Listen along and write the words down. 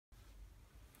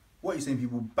What are you saying,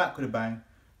 people? Back with a bang.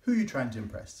 Who are you trying to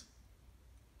impress?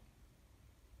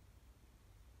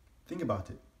 Think about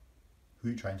it. Who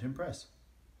are you trying to impress?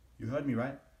 You heard me,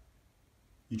 right?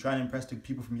 You trying to impress the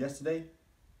people from yesterday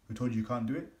who told you can't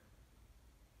do it?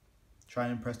 Try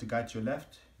and impress the guy to your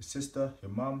left, your sister,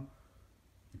 your mum,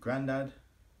 your granddad,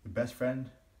 your best friend,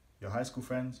 your high school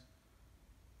friends.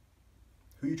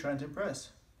 Who are you trying to impress?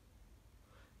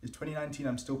 It's 2019,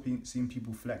 I'm still seeing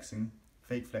people flexing,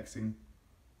 fake flexing,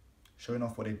 showing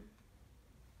off what they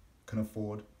can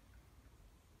afford,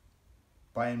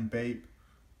 buying Bape,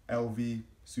 LV,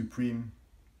 Supreme,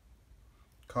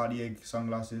 Cartier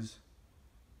sunglasses,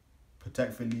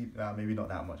 Patek Philippe, maybe not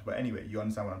that much, but anyway, you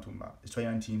understand what I'm talking about. It's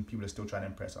 2019, people are still trying to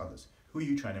impress others. Who are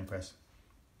you trying to impress?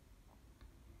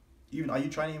 Are you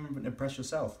trying to even impress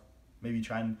yourself? Maybe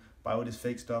try and buy all this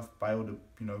fake stuff, buy all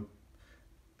the,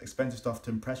 expensive stuff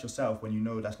to impress yourself when you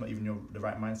know that's not even the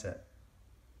right mindset.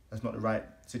 That's not the right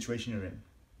situation you're in.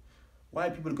 Why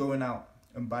are people going out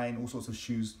and buying all sorts of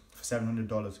shoes for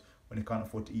 $700 when they can't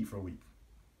afford to eat for a week?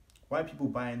 Why are people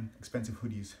buying expensive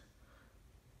hoodies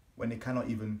when they cannot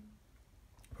even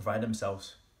provide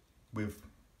themselves with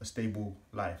a stable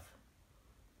life?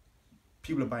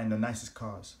 People are buying the nicest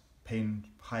cars, paying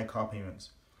high car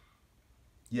payments.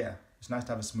 Yeah, it's nice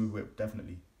to have a smooth whip,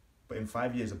 definitely. But in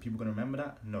 5 years, are people going to remember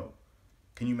that? No.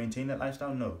 Can you maintain that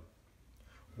lifestyle? No.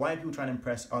 Why are people trying to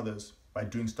impress others by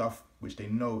doing stuff which they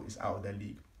know is out of their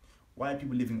league? Why are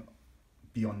people living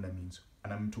beyond their means?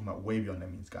 And I'm talking about way beyond their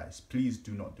means, guys. Please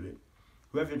do not do it.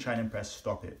 Whoever you're trying to impress,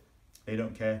 stop it. They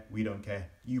don't care, we don't care,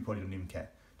 you probably don't even care.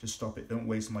 Just stop it. Don't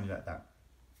waste money like that.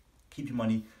 Keep your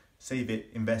money, save it,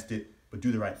 invest it, but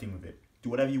do the right thing with it. Do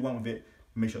whatever you want with it,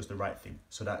 make sure it's the right thing.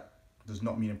 So that does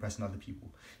not mean impressing other people.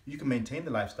 If you can maintain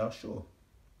the lifestyle, sure.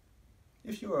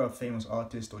 If you're a famous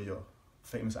artist or you're a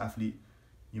famous athlete,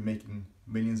 you're making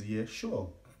millions a year, sure.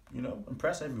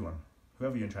 Impress everyone.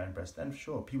 Whoever you're trying to impress, then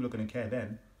sure, people are going to care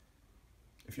then.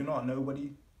 If you're not a nobody,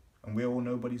 and we're all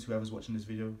nobodies, whoever's watching this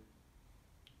video,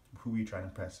 who are you trying to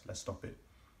impress? Let's stop it.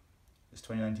 It's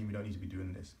 2019, we don't need to be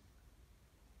doing this.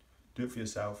 Do it for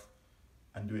yourself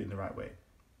and do it in the right way.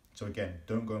 So again,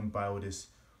 don't go and buy all this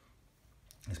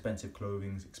expensive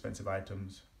clothing, expensive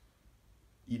items.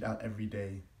 Eat out every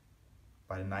day.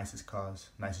 Buy the nicest cars,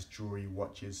 nicest jewelry,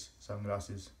 watches,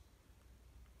 sunglasses.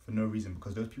 For no reason,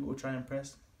 because those people we're trying to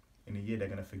impress, in a year they're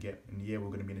going to forget. In a year we're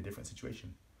going to be in a different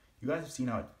situation. You guys have seen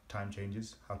how time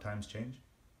changes, how times change.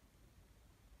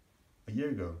 A year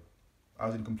ago, I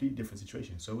was in a completely different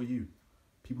situation. So were you.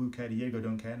 People who cared a year ago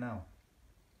don't care now.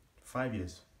 5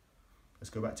 years.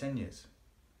 Let's go back 10 years.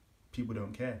 People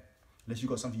don't care. Unless you've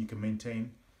got something you can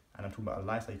maintain, and I'm talking about a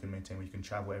lifestyle you can maintain where you can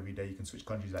travel every day, you can switch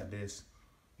countries like this,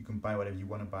 you can buy whatever you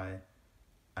want to buy,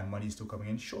 and money is still coming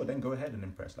in, sure, then go ahead and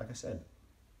impress, like I said,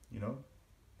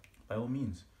 by all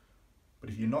means. But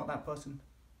if you're not that person,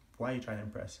 why are you trying to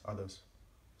impress others?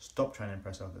 Stop trying to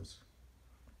impress others.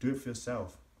 Do it for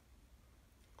yourself.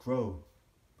 Grow.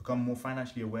 Become more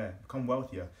financially aware. Become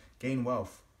wealthier. Gain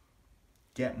wealth.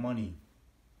 Get money.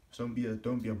 So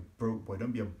don't be a broke boy.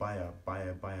 Don't be a buyer.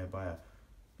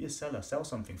 Be a seller. Sell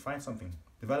something. Find something.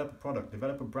 Develop a product.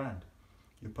 Develop a brand.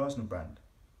 Your personal brand.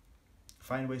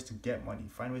 Find ways to get money.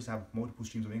 Find ways to have multiple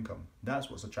streams of income. That's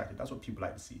what's attractive. That's what people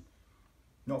like to see.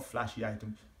 Not flashy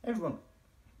items. Everyone,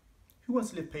 who wants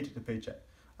to live paycheck to paycheck?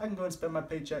 I can go and spend my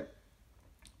paycheck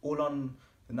all on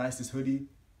the nicest hoodie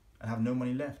and have no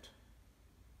money left.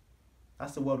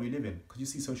 That's the world we live in. Because you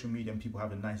see social media and people have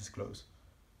the nicest clothes.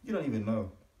 You don't even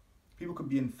know. People could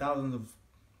be in thousands of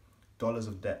dollars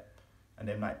of debt and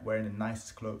they're like wearing the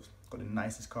nicest clothes, got the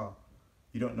nicest car.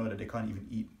 You don't know that they can't even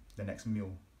eat the next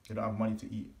meal. They don't have money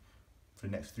to eat for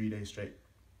the next 3 days straight.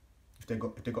 If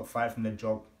they got fired from their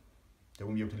job, they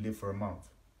won't be able to live for a month.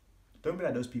 Don't be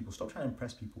like those people. Stop trying to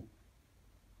impress people.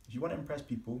 If you want to impress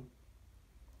people,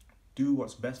 do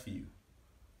what's best for you.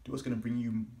 Do what's going to bring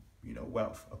you,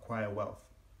 wealth, acquire wealth.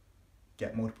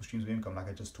 Get multiple streams of income like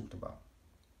I just talked about.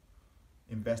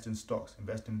 Invest in stocks,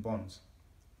 invest in bonds.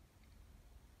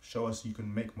 Show us you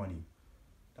can make money.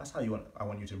 That's how I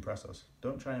want you to impress us.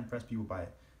 Don't try and impress people by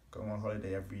going on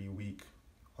holiday every week,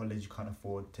 holidays you can't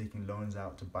afford, taking loans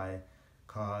out to buy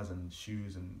cars and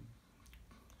shoes and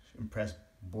impress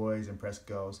boys, impress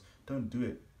girls. Don't do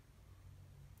it.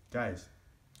 Guys,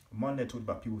 Monday I talked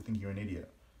about people thinking you're an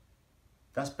idiot.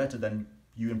 That's better than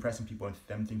you impressing people and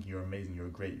them thinking you're amazing, you're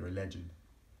great, you're a legend.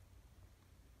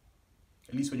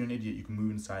 At least when you're an idiot, you can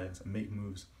move in silence and make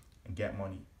moves and get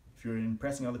money. If you're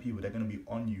impressing other people, they're going to be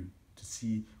on you to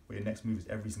see what your next move is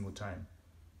every single time.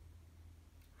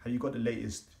 Have you got the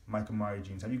latest Michael Mari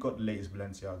jeans? Have you got the latest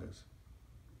Balenciagas?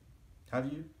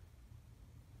 Have you?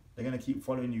 They're going to keep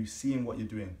following you, seeing what you're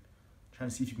doing, trying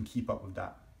to see if you can keep up with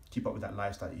that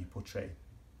lifestyle that you portray.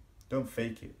 Don't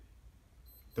fake it.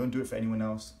 Don't do it for anyone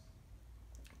else.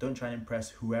 Don't try and impress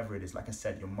whoever it is. Like I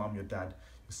said, your mom, your dad,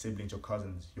 your siblings, your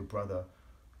cousins, your brother,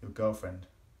 your girlfriend,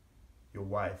 your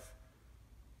wife.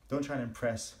 Don't try and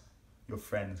impress your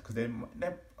friends, because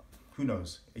they're, who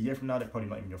knows, a year from now they're probably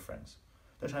not even your friends.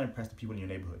 Don't try and impress the people in your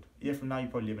neighborhood. A year from now you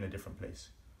probably live in a different place.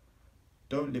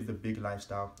 Don't live the big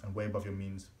lifestyle and way above your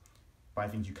means, buy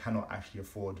things you cannot actually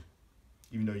afford,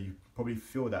 even though you probably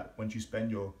feel that once you spend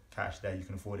your cash there you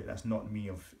can afford it. That's not me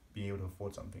of being able to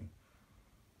afford something.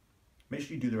 Make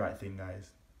sure you do the right thing, guys.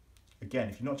 Again,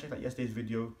 if you've not checked out yesterday's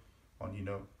video on,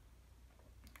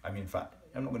 in fact,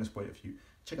 I'm not going to spoil it for you.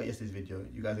 Check out yesterday's video.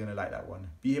 You guys are going to like that one.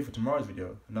 Be here for tomorrow's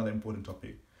video, another important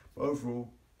topic. But overall,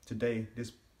 today,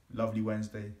 this lovely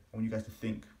Wednesday, I want you guys to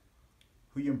think,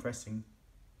 who you're impressing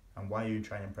and why are you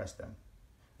trying to impress them?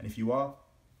 And if you are,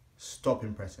 stop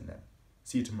impressing them.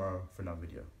 See you tomorrow for another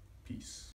video. Peace.